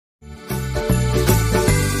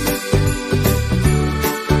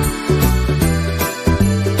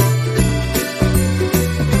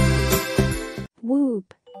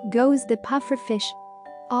goes the pufferfish.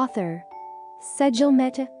 Author: Sejal.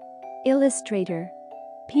 Mehta. Illustrator: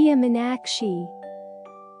 Pia Meenakshi.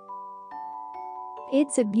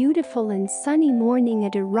 It's a beautiful and sunny morning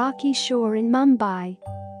at a rocky shore in Mumbai.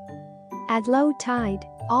 At low tide,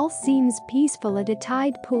 all seems peaceful at a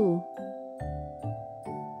tide pool.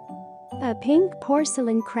 A pink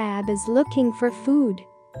porcelain crab is looking for food.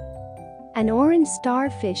 An orange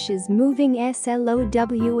starfish is moving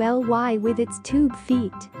slowly with its tube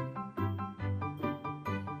feet.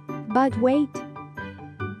 But wait.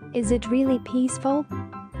 Is it really peaceful?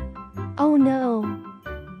 Oh no!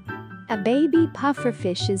 A baby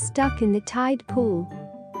pufferfish is stuck in the tide pool.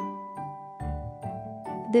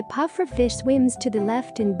 The pufferfish swims to the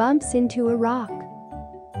left and bumps into a rock.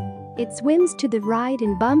 It swims to the right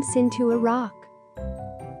and bumps into a rock.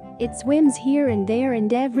 It swims here and there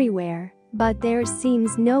and everywhere, but there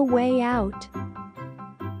seems no way out.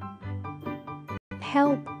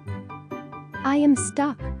 Help! I am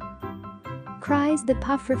stuck! Cries the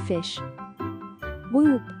pufferfish.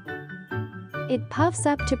 Whoop! It puffs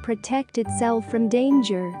up to protect itself from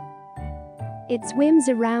danger. It swims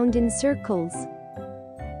around in circles.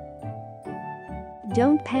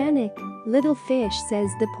 Don't panic, little fish, says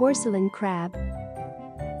the porcelain crab.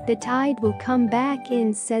 The tide will come back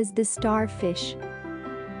in, says the starfish.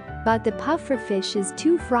 But the pufferfish is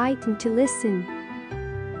too frightened to listen.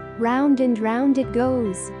 Round and round it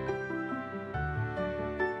goes.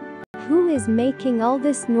 Who is making all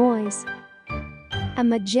this noise? A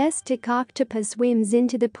majestic octopus swims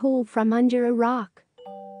into the pool from under a rock.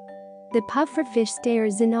 The pufferfish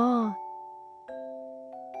stares in awe.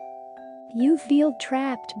 You feel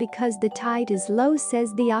trapped because the tide is low,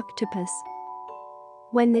 says the octopus.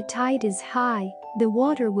 When the tide is high, the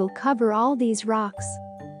water will cover all these rocks.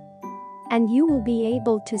 And you will be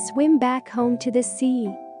able to swim back home to the sea.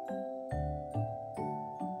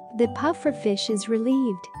 The pufferfish is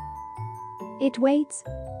relieved. It waits.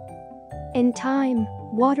 In time,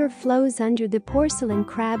 water flows under the porcelain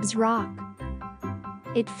crab's rock.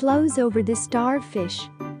 It flows over the starfish.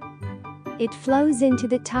 It flows into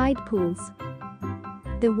the tide pools.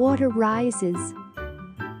 The water rises.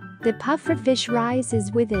 The pufferfish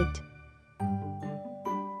rises with it.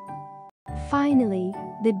 Finally,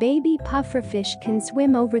 the baby pufferfish can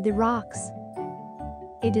swim over the rocks.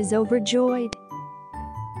 It is overjoyed.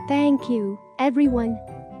 Thank you, everyone.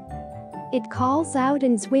 It calls out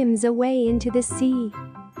and swims away into the sea.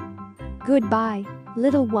 Goodbye,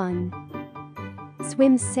 little one.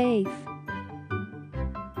 Swim safe.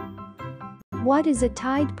 What is a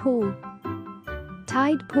tide pool?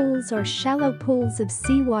 Tide pools are shallow pools of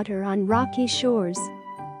seawater on rocky shores.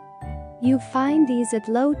 You find these at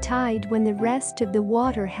low tide when the rest of the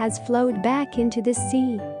water has flowed back into the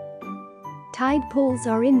sea. Tide pools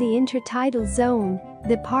are in the intertidal zone,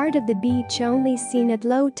 the part of the beach only seen at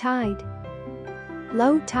low tide.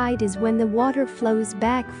 Low tide is when the water flows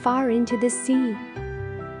back far into the sea.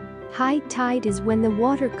 High tide is when the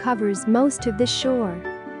water covers most of the shore.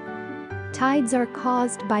 Tides are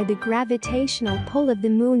caused by the gravitational pull of the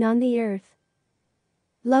moon on the earth.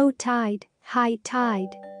 Low tide, high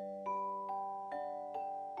tide.